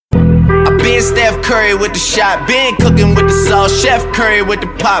Been Steph Curry with the shot, been cooking with the sauce, Chef Curry with the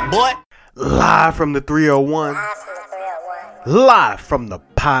pot, boy. Live from the 301. Live from the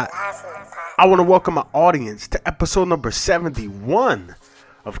pot. I want to welcome my audience to episode number 71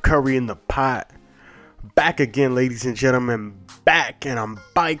 of Curry in the Pot. Back again, ladies and gentlemen. Back, and I'm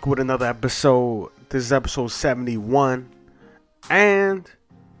back with another episode. This is episode 71. And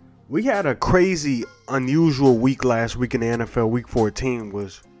we had a crazy, unusual week last week in the NFL. Week 14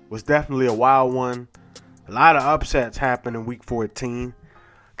 was definitely a wild one. A lot of upsets happened in week 14.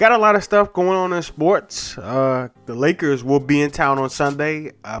 Got a lot of stuff going on in sports. The Lakers will be in town on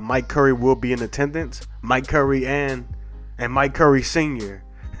Sunday. Mike Curry will be in attendance. Mike Curry and Mike Curry Sr.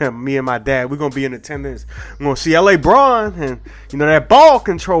 Me and my dad, we're going to be in attendance. We're going to see L.A. Braun and, that ball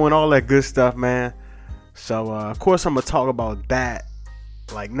control and all that good stuff, man. So, of course, I'm going to talk about that,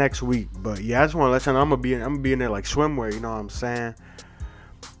 like, next week. But, yeah, I just want to let you know I'm going to be in there like swimwear, you know what I'm saying?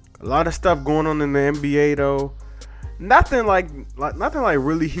 A lot of stuff going on in the NBA, though. Nothing like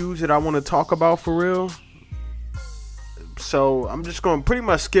really huge that I want to talk about for real. So I'm just going to pretty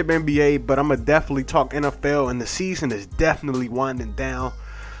much skip NBA, but I'm going to definitely talk NFL, and the season is definitely winding down.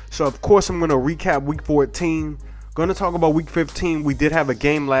 So of course I'm going to recap week 14. Going to talk about week 15. We did have a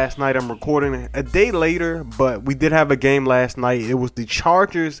game last night. I'm recording a day later, but we did have a game last night. It was the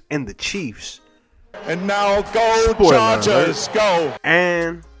Chargers and the Chiefs. And now go Spoiler Chargers, alert. Go.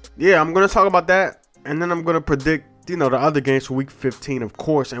 And yeah, I'm going to talk about that, and then I'm going to predict the other games for week 15, of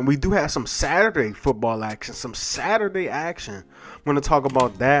course. And we do have some Saturday football action, some Saturday action. I'm going to talk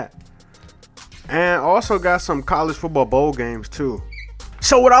about that. And also got some college football bowl games too.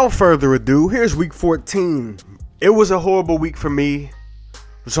 So without further ado, here's week 14. It was a horrible week for me.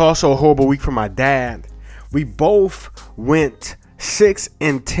 It was also a horrible week for my dad. We both went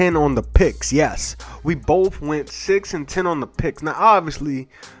 6-10 on the picks. Yes, we both went 6-10 on the picks. Now, obviously,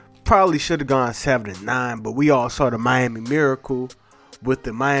 probably should have gone 7-9, but we all saw the Miami Miracle with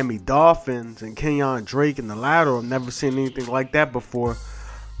the Miami Dolphins and Kenyon Drake and the lateral. I've never seen anything like that before.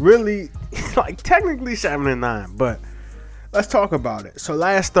 Really, technically 7-9, but let's talk about it. So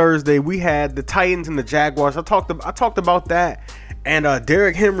last Thursday we had the Titans and the Jaguars. I talked about that, and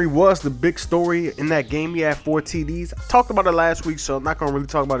Derrick Henry was the big story in that game. He had 4 TDs. I talked about it last week, so I'm not gonna really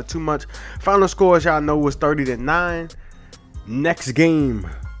talk about it too much. Final score, as y'all know, was 30-9. Next game,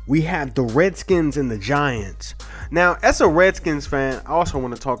 we have the Redskins and the Giants. Now, as a Redskins fan, I also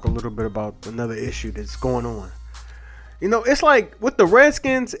want to talk a little bit about another issue that's going on. It's like with the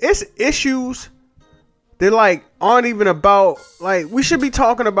Redskins, it's issues that aren't even about, we should be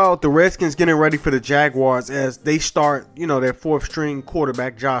talking about the Redskins getting ready for the Jaguars as they start, their 4th string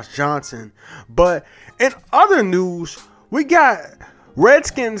quarterback, Josh Johnson. But in other news, we got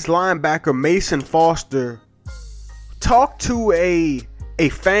Redskins linebacker Mason Foster talked to a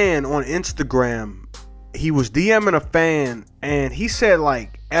fan on Instagram. He was DMing a fan, and he said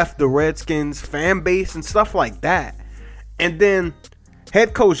F the Redskins fan base and stuff like that. And then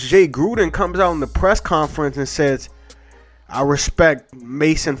head coach Jay Gruden comes out in the press conference and says, I respect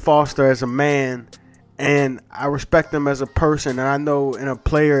Mason Foster as a man, and I respect him as a person, and I know in a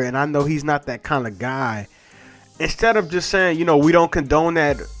player, and I know he's not that kind of guy. Instead of just saying, we don't condone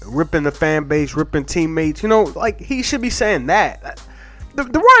that, ripping the fan base, ripping teammates, he should be saying that. The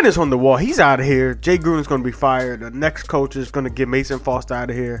writing is on the wall. He's out of here. Jay Gruden's going to be fired. The next coach is going to get Mason Foster out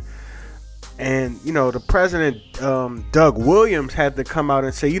of here. And, the president, Doug Williams, had to come out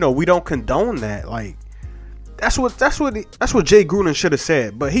and say, we don't condone that. That's what Jay Gruden should have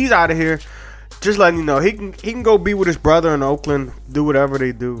said. But he's out of here. Just letting you know, he can go be with his brother in Oakland, do whatever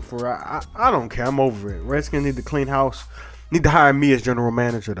they do. I don't care. I'm over it. Redskins need to clean house. Need to hire me as general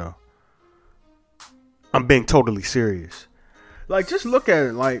manager, though. I'm being totally serious. Just look at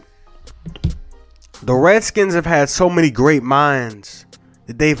it. The Redskins have had so many great minds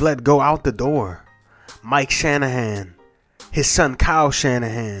that they've let go out the door. Mike Shanahan, his son Kyle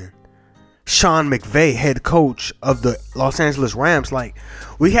Shanahan, Sean McVay, head coach of the Los Angeles Rams.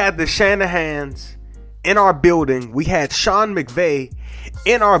 We had the Shanahans in our building. We had Sean McVay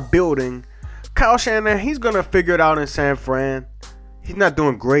in our building. Kyle Shanahan, he's going to figure it out in San Fran. He's not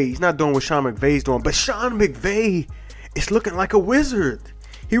doing great. He's not doing what Sean McVay's doing. But Sean McVay is looking like a wizard.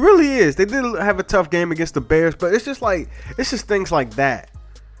 He really is. They did have a tough game against the Bears, but it's just things like that.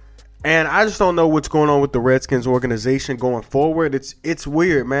 And I just don't know what's going on with the Redskins organization going forward. It's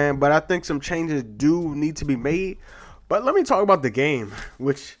weird, man. But I think some changes do need to be made. But let me talk about the game,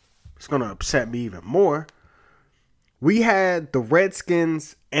 which is going to upset me even more. We had the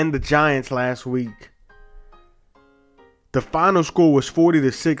Redskins and the Giants last week. The final score was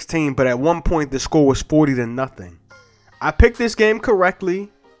 40-16, but at one point the score was 40-0. I picked this game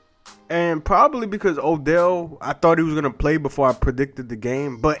correctly. And probably because Odell, I thought he was going to play before I predicted the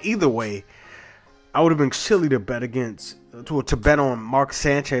game. But either way, I would have been silly to bet on Mark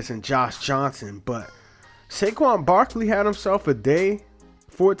Sanchez and Josh Johnson. But Saquon Barkley had himself a day.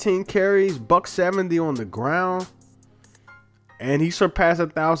 14 carries, $170 on the ground. And he surpassed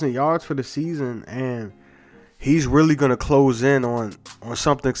 1,000 yards for the season. And he's really going to close in on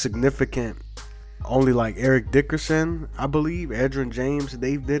something significant. Only like Eric Dickerson, I believe, Edgerrin James,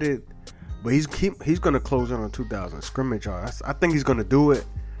 they did it. But he's going to close in on 2,000 scrimmage yards. I think he's going to do it.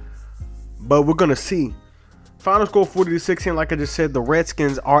 But we're going to see. Final score 40-16. Like I just said, the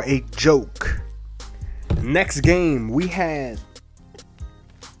Redskins are a joke. Next game, we had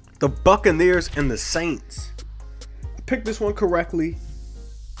the Buccaneers and the Saints. I picked this one correctly.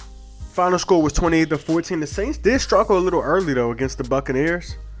 Final score was 28-14. The Saints did struggle a little early, though, against the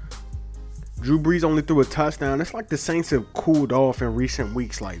Buccaneers. Drew Brees only threw a touchdown. It's like the Saints have cooled off in recent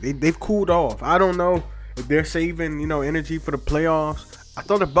weeks. Like they've cooled off. I don't know if they're saving, energy for the playoffs. I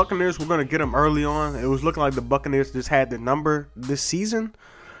thought the Buccaneers were going to get them early on. It was looking like the Buccaneers just had the number this season.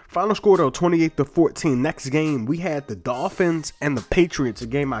 Final score though, 28-14. Next game, we had the Dolphins and the Patriots, a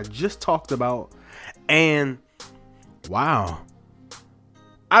game I just talked about. And wow,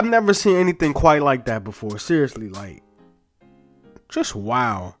 I've never seen anything quite like that before. Seriously, like just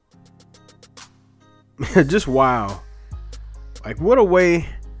wow. Just wow. Like what a way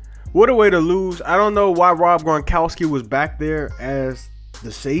to lose. I don't know why Rob Gronkowski was back there as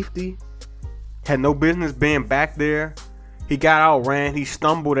the safety. Had no business being back there. He got outran. He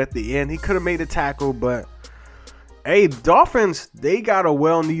stumbled at the end. He could have made a tackle, but hey, Dolphins, they got a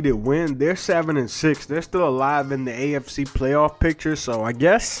well-needed win. They're 7-6. They're still alive in the AFC playoff picture, so I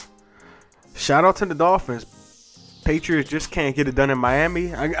guess shout out to the Dolphins. Patriots just can't get it done in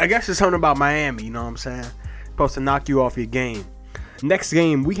Miami. I guess it's something about Miami, you know what I'm saying? Supposed to knock you off your game. Next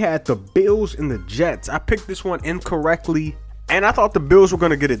game, we had the Bills and the Jets. I picked this one incorrectly, and I thought the Bills were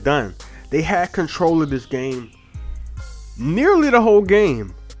going to get it done. They had control of this game nearly the whole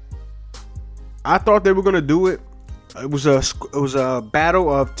game. I thought they were going to do it. It was a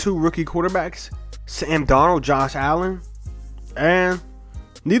battle of two rookie quarterbacks, Sam Darnold, Josh Allen, and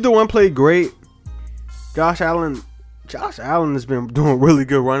neither one played great. Josh Allen has been doing really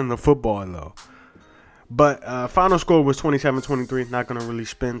good running the football, though. But final score was 27-23. Not going to really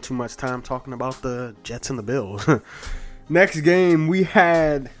spend too much time talking about the Jets and the Bills. Next game, we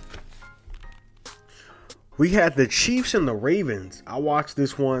had the Chiefs and the Ravens. I watched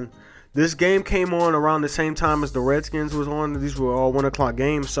this one. This game came on around the same time as the Redskins was on. These were all 1 o'clock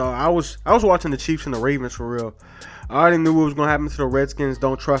games. So I was watching the Chiefs and the Ravens for real. I already knew what was going to happen to the Redskins.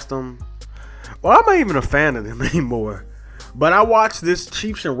 Don't trust them. Well, I'm not even a fan of them anymore. But I watched this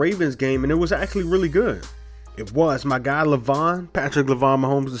Chiefs and Ravens game, and it was actually really good. It was. My guy Patrick LeVon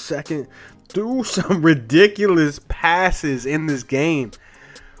Mahomes II, threw some ridiculous passes in this game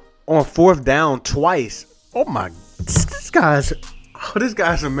on 4th down twice. Oh, my. This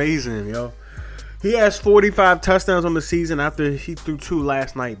guy's amazing, yo. He has 45 touchdowns on the season after he threw 2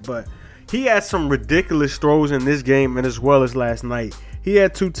 last night. But he had some ridiculous throws in this game and as well as last night. He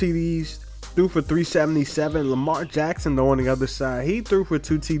had 2 TDs. Threw for 377. Lamar Jackson, though, on the other side, he threw for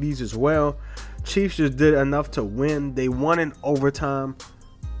 2 TDs as well. Chiefs just did enough to win. They won in overtime.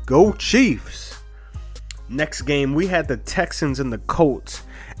 Go Chiefs. Next game, we had the Texans and the Colts.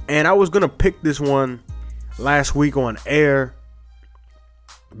 And I was going to pick this one last week on air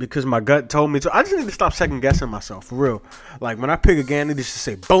because my gut told me to. I just need to stop second guessing myself, for real. Like, when I pick a game, I need to just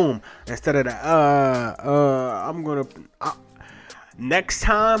say boom instead of that, I'm going to... Next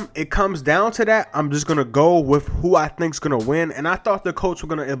time it comes down to that, I'm just going to go with who I think's going to win. And I thought the Colts were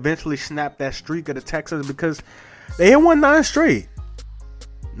going to eventually snap that streak of the Texans because they had won 9 straight.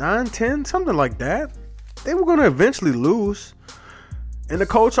 9, 10, something like that. They were going to eventually lose. And the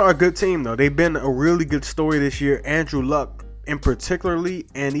Colts are a good team, though. They've been a really good story this year. Andrew Luck in particularly,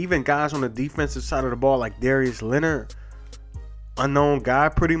 and even guys on the defensive side of the ball like Darius Leonard. Unknown guy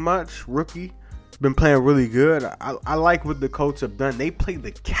pretty much, rookie. Been playing really good. I like what the Colts have done. They played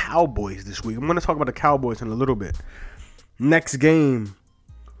the Cowboys this week. I'm going to talk about the Cowboys in a little bit. Next game,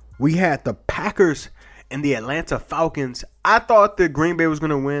 we had the Packers and the Atlanta Falcons. I thought that Green Bay was going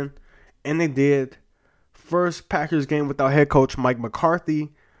to win, and they did. First Packers game without head coach Mike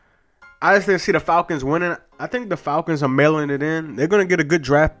McCarthy. I just didn't see the Falcons winning. I think the Falcons are mailing it in. They're going to get a good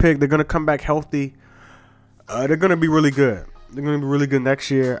draft pick. They're going to come back healthy. They're going to be really good. They're going to be really good next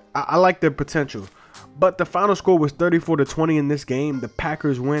year. I like their potential. But the final score was 34-20 in this game. The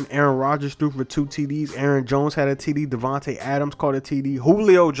Packers win. Aaron Rodgers threw for 2 TDs. Aaron Jones had a TD. Devontae Adams caught a TD.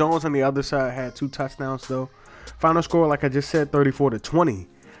 Julio Jones on the other side had 2 touchdowns, though. Final score, like I just said, 34-20.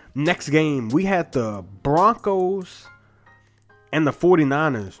 Next game, we had the Broncos and the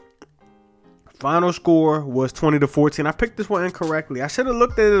 49ers. Final score was 20-14. I picked this one incorrectly. I should have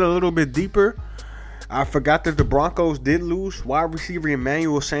looked at it a little bit deeper. I forgot that the Broncos did lose wide receiver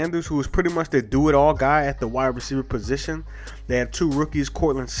Emmanuel Sanders, who was pretty much the do-it-all guy at the wide receiver position. They have two rookies,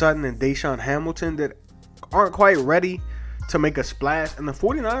 Cortland Sutton and Deshaun Hamilton, that aren't quite ready to make a splash. And the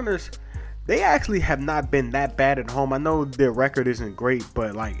 49ers, they actually have not been that bad at home. I know their record isn't great,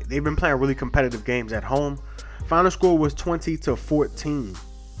 but like they've been playing really competitive games at home. Final score was 20-14.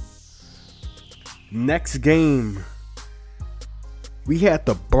 Next game, we had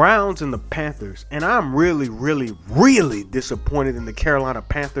the Browns and the Panthers. And I'm really, really, really disappointed in the Carolina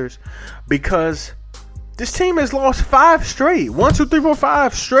Panthers because this team has lost 5 straight. 1, 2, 3, 4,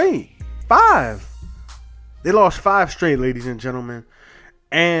 5 straight. 5. They lost 5 straight, ladies and gentlemen.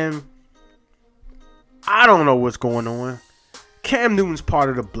 And I don't know what's going on. Cam Newton's part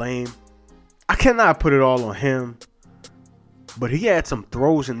of the blame. I cannot put it all on him. But he had some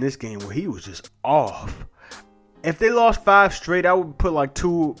throws in this game where he was just off. If they lost 5 straight, I would put like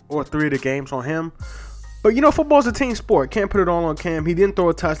 2 or 3 of the games on him. But, you know, football's a team sport. Can't put it all on Cam. He didn't throw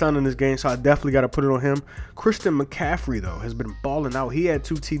a touchdown in this game, so I definitely got to put it on him. Christian McCaffrey, though, has been balling out. He had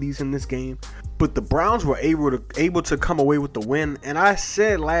 2 TDs in this game. But the Browns were able to come away with the win. And I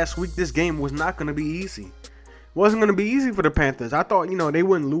said last week this game was not going to be easy. It wasn't going to be easy for the Panthers. I thought, you know, they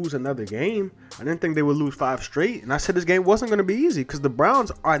wouldn't lose another game. I didn't think they would lose 5 straight. And I said this game wasn't going to be easy because the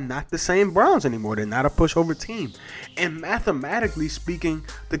Browns are not the same Browns anymore. They're not a pushover team. And mathematically speaking,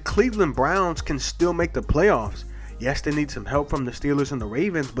 the Cleveland Browns can still make the playoffs. Yes, they need some help from the Steelers and the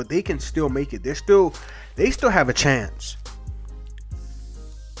Ravens, but they can still make it. They still have a chance.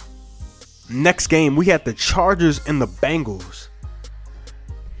 Next game, we had the Chargers and the Bengals.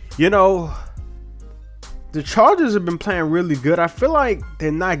 You know, the Chargers have been playing really good. I feel like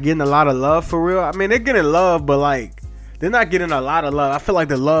they're not getting a lot of love for real. I mean, they're getting love, but like they're not getting a lot of love. I feel like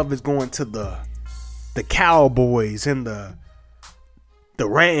the love is going to the Cowboys and the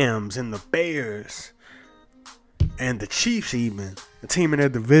Rams and the Bears and the Chiefs, even the team in their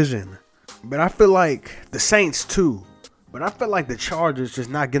division. But I feel like the Saints too. But I feel like the Chargers just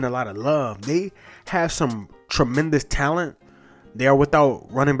not getting a lot of love. They have some tremendous talent. They are without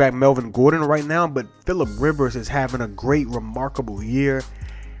running back Melvin Gordon right now, but Phillip Rivers is having a great, remarkable year.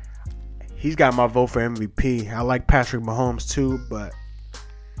 He's got my vote for MVP. I like Patrick Mahomes too, but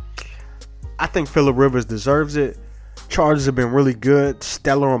I think Phillip Rivers deserves it. Chargers have been really good,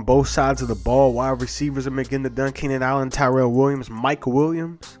 stellar on both sides of the ball. Wide receivers have been getting it done. Keenan Allen, Tyrell Williams, Mike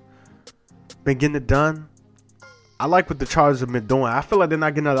Williams been getting it done. I like what the Chargers have been doing. I feel like they're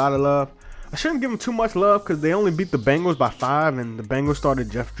not getting a lot of love. I shouldn't give them too much love because they only beat the Bengals by 5 and the Bengals started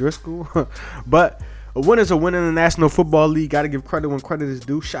Jeff Driscoll. But a win is a win in the National Football League. Got to give credit when credit is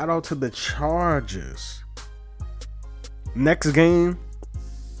due. Shout out to the Chargers. Next game,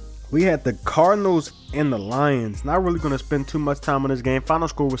 we had the Cardinals and the Lions. Not really going to spend too much time on this game. Final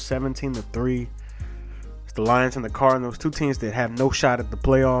score was 17-3. It's the Lions and the Cardinals, 2 teams that have no shot at the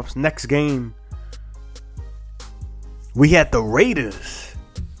playoffs. Next game, we had the Raiders.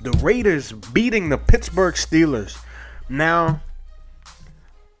 The Raiders beating the Pittsburgh Steelers. Now,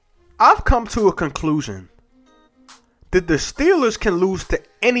 I've come to a conclusion that the Steelers can lose to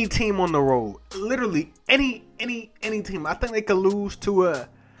any team on the road. Literally any team. I think they could lose to I'm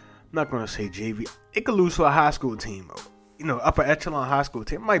not going to say JV. It could lose to a high school team. You know, upper echelon high school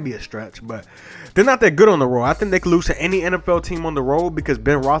team. It might be a stretch, but they're not that good on the road. I think they could lose to any NFL team on the road because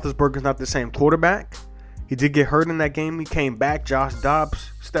Ben Roethlisberger's not the same quarterback. He did get hurt in that game. He came back. Josh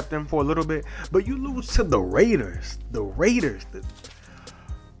Dobbs stepped in for a little bit. But you lose to the Raiders. The Raiders.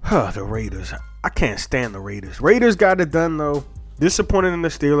 The Raiders. I can't stand the Raiders. Raiders got it done, though. Disappointed in the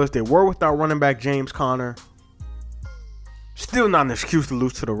Steelers. They were without running back James Conner. Still not an excuse to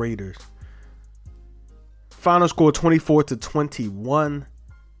lose to the Raiders. Final score 24-21.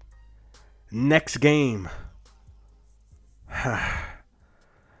 Next game.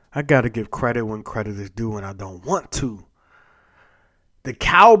 I got to give credit when credit is due, and I don't want to. The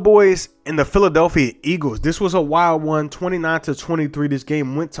Cowboys and the Philadelphia Eagles. This was a wild one. 29-23. This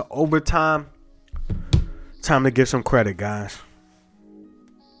game went to overtime. Time to give some credit, guys.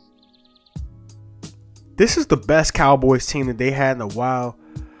 This is the best Cowboys team that they had in a while.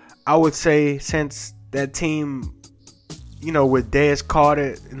 I would say since that team, you know, with Dez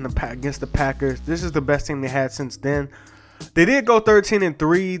Carter against the Packers, this is the best team they had since then. They did go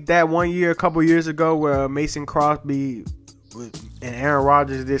 13-3 that one year, a couple years ago, where Mason Crosby and Aaron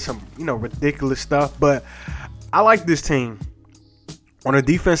Rodgers did some, you know, ridiculous stuff. But I like this team. On the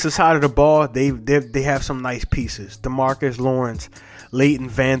defensive side of the ball, they have some nice pieces. DeMarcus Lawrence, Leighton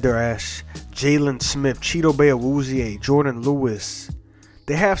Vander Esch, Jalen Smith, Chidobe Awuzie, Jordan Lewis.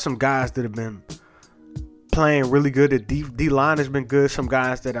 They have some guys that have been playing really good. The D-line has been good. Some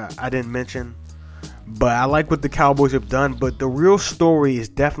guys that I didn't mention. But I like what the Cowboys have done. But the real story is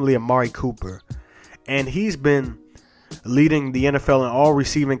definitely Amari Cooper. And he's been leading the NFL in all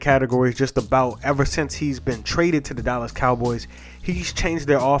receiving categories just about ever since he's been traded to the Dallas Cowboys. He's changed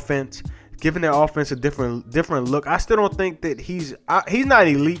their offense, giving their offense a different look. I still don't think that he's not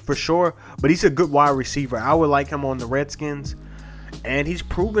elite for sure, but he's a good wide receiver. I would like him on the Redskins. And he's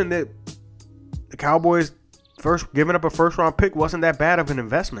proven that the Cowboys giving up a first-round pick wasn't that bad of an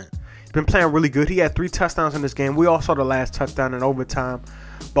investment. He's been playing really good. He had 3 touchdowns in this game. We all saw the last touchdown in overtime.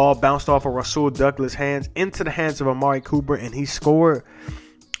 Ball bounced off of Rasul Douglas' hands into the hands of Amari Cooper, and he scored.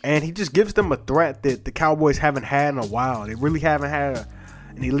 And he just gives them a threat that the Cowboys haven't had in a while. They really haven't had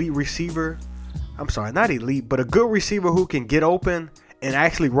an elite receiver. I'm sorry, not elite, but a good receiver who can get open and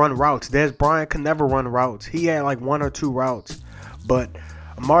actually run routes. Dez Bryant could never run routes. He had like 1 or 2 routes. But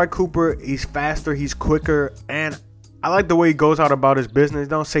Amari Cooper, he's faster, he's quicker, and I like the way he goes out about his business.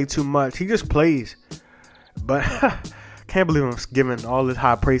 Don't say too much. He just plays. But can't believe I'm giving all this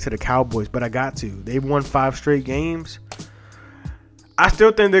high praise to the Cowboys, but I got to. They've won 5 straight games. I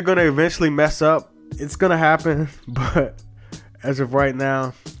still think they're going to eventually mess up. It's going to happen, but as of right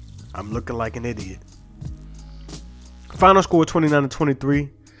now, I'm looking like an idiot. Final score 29-23.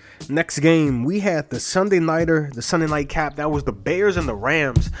 Next game, we had the Sunday night cap. That was the Bears and the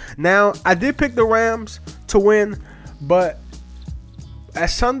Rams. Now, I did pick the Rams to win, but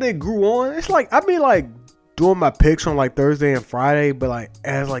as Sunday grew on, it's like I've been like doing my picks on like Thursday and Friday, but like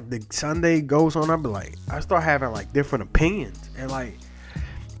as like the Sunday goes on, I start having like different opinions, and like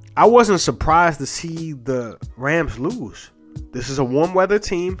I wasn't surprised to see the Rams lose. This is a warm weather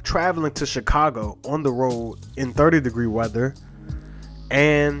team traveling to Chicago on the road in 30-degree weather.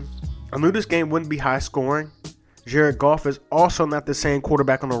 And I knew this game wouldn't be high scoring. Jared Goff is also not the same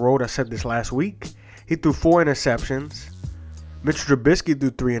quarterback on the road. I said this last week. He threw 4 interceptions. Mitch Trubisky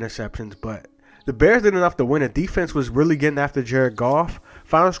threw 3 interceptions. But the Bears did enough to win. The defense was really getting after Jared Goff.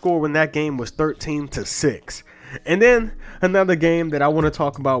 Final score in that game was 13-6. And then another game that I want to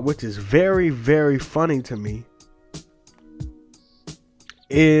talk about, which is very, very funny to me,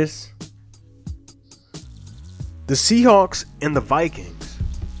 is the Seahawks and the Vikings.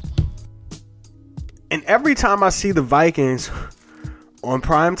 And every time I see the Vikings on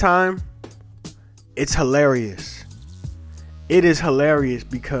primetime, it's hilarious. It is hilarious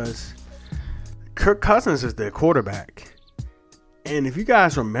because Kirk Cousins is their quarterback. And if you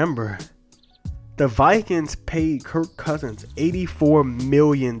guys remember, the Vikings paid Kirk Cousins $84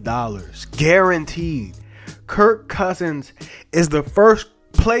 million guaranteed. Kirk Cousins is the first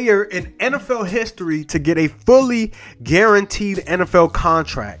player in NFL history to get a fully guaranteed NFL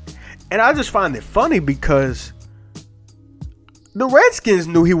contract. And I just find it funny because the Redskins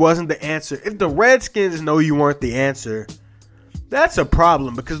knew he wasn't the answer. If the Redskins know you weren't the answer, that's a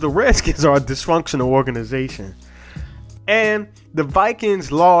problem because the Redskins are a dysfunctional organization. And the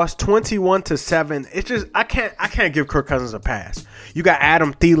Vikings lost 21-7. It's just I can't give Kirk Cousins a pass. You got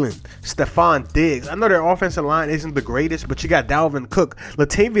Adam Thielen, Stephon Diggs. I know their offensive line isn't the greatest, but you got Dalvin Cook,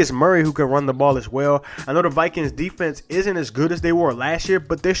 Latavius Murray, who can run the ball as well. I know the Vikings defense isn't as good as they were last year,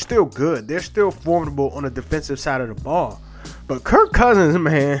 but they're still good. They're still formidable on the defensive side of the ball. But Kirk Cousins,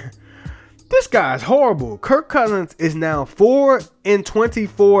 man, this guy's horrible. Kirk Cousins is now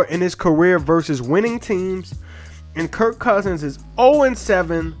 4-24 in his career versus winning teams. And Kirk Cousins is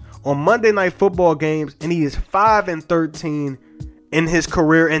 0-7 on Monday Night Football games, and he is 5-13 in his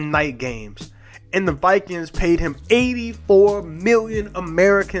career in night games. And the Vikings paid him $84 million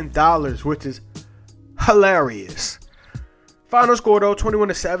American dollars, which is hilarious. Final score though,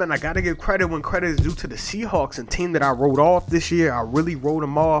 21-7. I gotta give credit when credit is due to the Seahawks, a team that I wrote off this year. I really wrote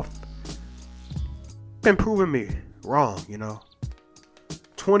them off. Been proving me wrong, you know.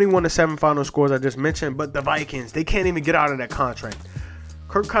 21-7 final scores I just mentioned, but the Vikings, they can't even get out of that contract.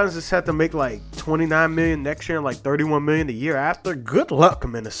 Kirk Cousins is set to make like $29 million next year and like $31 million a year after. Good luck,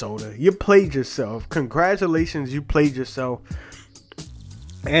 Minnesota. You played yourself. Congratulations, you played yourself.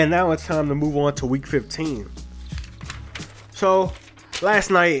 And now it's time to move on to Week 15. So,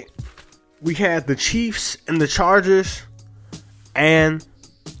 last night, we had the Chiefs and the Chargers, and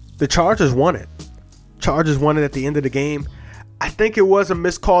the Chargers won it. Chargers won it at the end of the game. I think it was a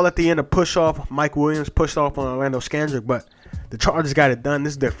missed call at the end of push-off. Mike Williams pushed off on Orlando Scandrick, but the Chargers got it done.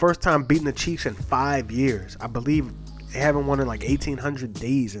 This is their first time beating the Chiefs in 5 years. I believe they haven't won in like 1,800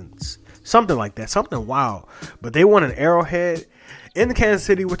 days and something like that. Something wild. But they won an Arrowhead in Kansas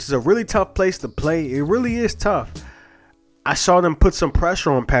City, which is a really tough place to play. It really is tough. I saw them put some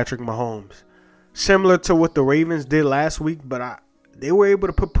pressure on Patrick Mahomes, similar to what the Ravens did last week, but they were able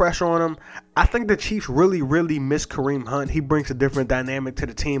to put pressure on him. I think the Chiefs really, really miss Kareem Hunt. He brings a different dynamic to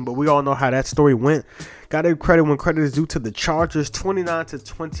the team, but we all know how that story went. Got to give credit when credit is due to the Chargers,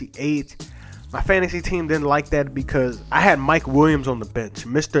 29-28. My fantasy team didn't like that because I had Mike Williams on the bench,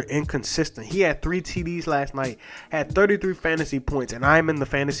 Mr. Inconsistent. He had 3 TDs last night, had 33 fantasy points, and I'm in the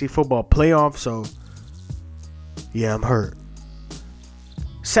fantasy football playoff, so yeah, I'm hurt.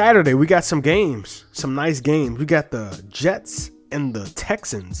 Saturday, we got some games, some nice games. We got the Jets and the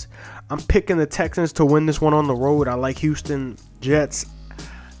Texans. I'm picking the Texans to win this one on the road. I like Houston. Jets,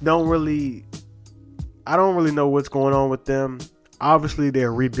 I don't really know what's going on with them. Obviously, they're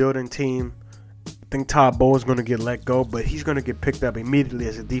a rebuilding team. I think Todd Bowles is going to get let go, but he's going to get picked up immediately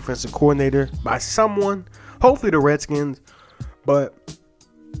as a defensive coordinator by someone, hopefully the Redskins. But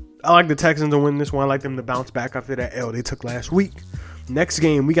I like the Texans to win this one. I like them to bounce back after that L they took last week. Next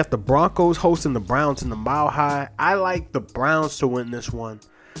game, we got the Broncos hosting the Browns in the Mile High. I like the Browns to win this one.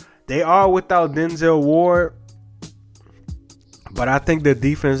 They are without Denzel Ward, but I think their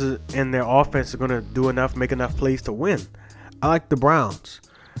defense and their offense are going to do enough, make enough plays to win. I like the Browns.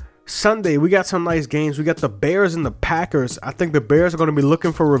 Sunday, we got some nice games. We got the Bears and the Packers. I think the Bears are going to be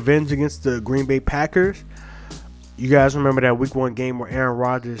looking for revenge against the Green Bay Packers. You guys remember that week 1 game where Aaron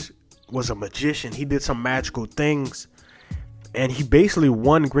Rodgers was a magician. He did some magical things, and he basically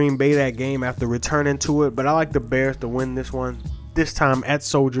won Green Bay that game after returning to it. But I like the Bears to win this one. This time at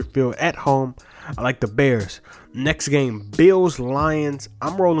Soldier Field, at home. I like the Bears. Next game, Bills-Lions.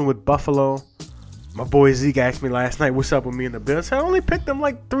 I'm rolling with Buffalo. My boy Zeke asked me last night, what's up with me and the Bills? I only picked them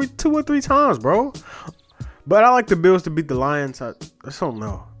like 2 or 3 times, bro. But I like the Bills to beat the Lions. I just don't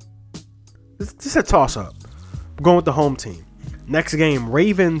know. It's a toss-up. I'm going with the home team. Next game,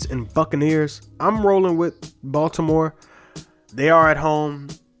 Ravens and Buccaneers. I'm rolling with Baltimore. They are at home.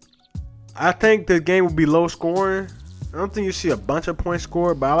 I think the game will be low scoring. I don't think you see a bunch of points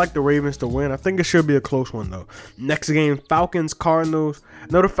scored, but I like the Ravens to win. I think it should be a close one, though. Next game, Falcons, Cardinals. I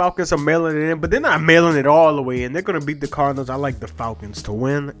know the Falcons are mailing it in, but they're not mailing it all the way in. They're going to beat the Cardinals. I like the Falcons to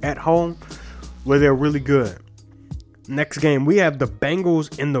win at home, where they're really good. Next game, we have the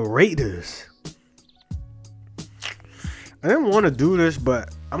Bengals and the Raiders. I didn't want to do this,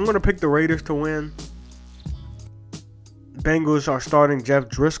 but I'm going to pick the Raiders to win. Bengals are starting Jeff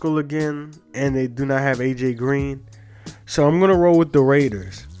Driscoll again, and they do not have A.J. Green. So I'm going to roll with the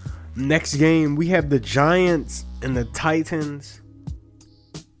Raiders. Next game, we have the Giants and the Titans.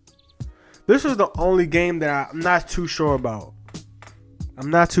 This is the only game that I'm not too sure about.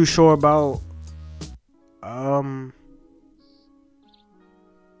 I'm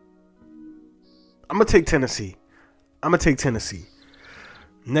going to take Tennessee.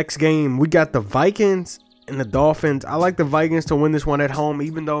 Next game, we got the Vikings and the Dolphins. I like the Vikings to win this one at home,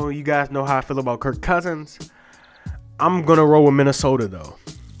 even though you guys know how I feel about Kirk Cousins. I'm going to roll with Minnesota, though.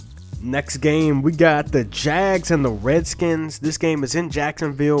 Next game, we got the Jags and the Redskins. This game is in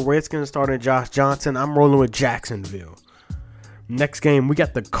Jacksonville. Redskins starting Josh Johnson. I'm rolling with Jacksonville. Next game, we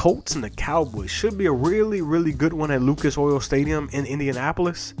got the Colts and the Cowboys. Should be a really, really good one at Lucas Oil Stadium in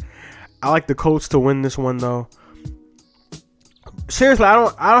Indianapolis. I like the Colts to win this one, though. Seriously, I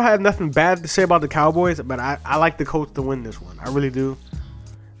don't have nothing bad to say about the Cowboys, but I like the Colts to win this one. I really do.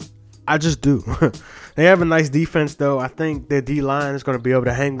 I just do. They have a nice defense, though. I think their D-line is going to be able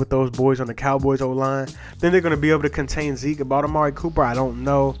to hang with those boys on the Cowboys O-line. Then they're going to be able to contain Zeke. About Amari Cooper, I don't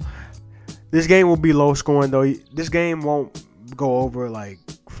know. This game will be low scoring, though. This game won't go over like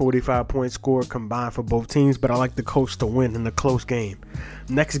 45 point score combined for both teams, but I like the Colts to win in the close game.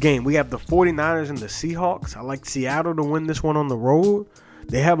 Next game, we have the 49ers and the Seahawks. I like Seattle to win this one on the road.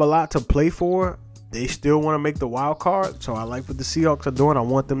 They have a lot to play for. They still want to make the wild card, so I like what the Seahawks are doing. I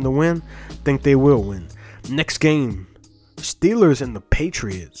want them to win. Think they will win. Next game, Steelers and the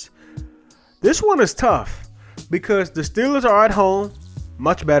Patriots. This one is tough because the Steelers are at home,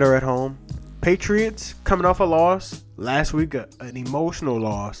 much better at home. Patriots coming off a loss last week, an emotional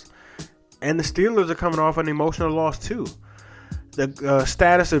loss, and the Steelers are coming off an emotional loss too. The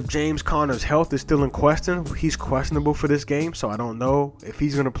status of James Conner's health is still in question. He's questionable for this game, so I don't know if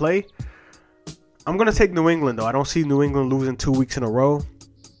he's going to play. I'm going to take New England, though. I don't see New England losing 2 weeks in a row.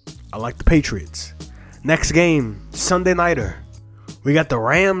 I like the Patriots. Next game, Sunday Nighter. We got the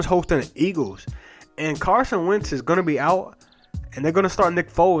Rams hosting the Eagles. And Carson Wentz is going to be out, and they're going to start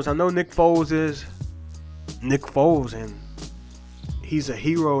Nick Foles. I know Nick Foles is Nick Foles, and he's a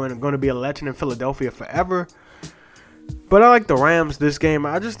hero and going to be a legend in Philadelphia forever. But I like the Rams this game.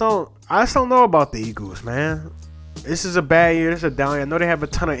 I just don't know about the Eagles, man. This is a bad year. This is a down year. I know they have a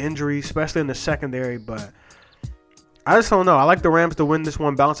ton of injuries, especially in the secondary, but I just don't know. I like the Rams to win this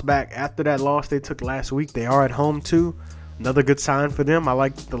one, bounce back after that loss they took last week. They are at home too. Another good sign for them. I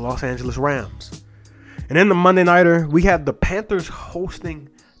like the Los Angeles Rams. And in the Monday Nighter, we have the Panthers hosting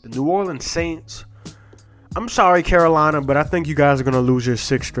the New Orleans Saints. I'm sorry, Carolina, but I think you guys are going to lose your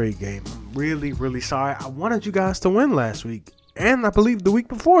 6th straight game. I'm really, really sorry. I wanted you guys to win last week, and I believe the week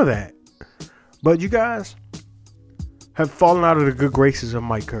before that. But you guys have fallen out of the good graces of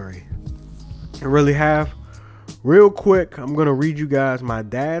Mike Curry. You really have. Real quick, I'm going to read you guys my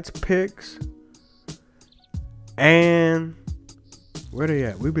dad's picks. And where they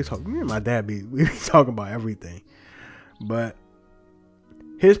at? We be talking. Me and my dad we be talking about everything. But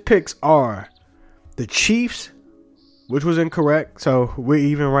his picks are the Chiefs, which was incorrect, so we're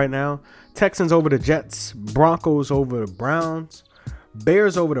even right now. Texans over the Jets, Broncos over the Browns,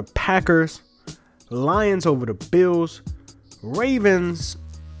 Bears over the Packers, Lions over the Bills, Ravens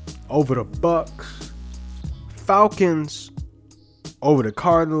over the Bucks, Falcons over the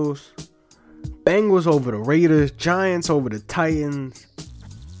Cardinals, Bengals over the Raiders, Giants over the Titans.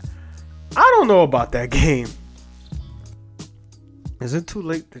 I don't know about that game. Is it too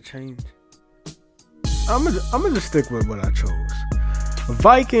late to change? I'm gonna just stick with what I chose.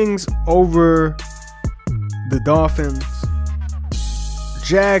 Vikings over the Dolphins,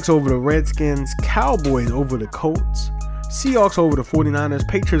 Jags over the Redskins, Cowboys over the Colts, Seahawks over the 49ers,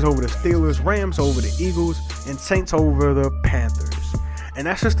 Patriots over the Steelers, Rams over the Eagles, and Saints over the Panthers. And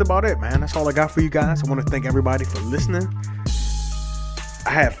that's just about it, man. That's all I got for you guys. I want to thank everybody for listening. I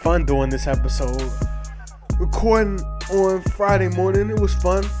had fun doing this episode. Recording on Friday morning, it was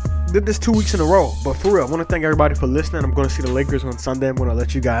fun. Did this 2 weeks in a row, but for real, I want to thank everybody for listening. I'm going to see the Lakers on Sunday. I'm going to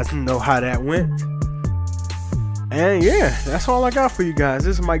let you guys know how that went. And yeah, that's all I got for you guys.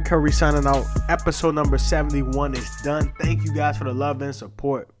 This is Mike Curry signing out. Episode number 71 is done. Thank you guys for the love and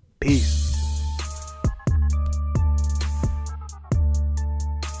support. Peace.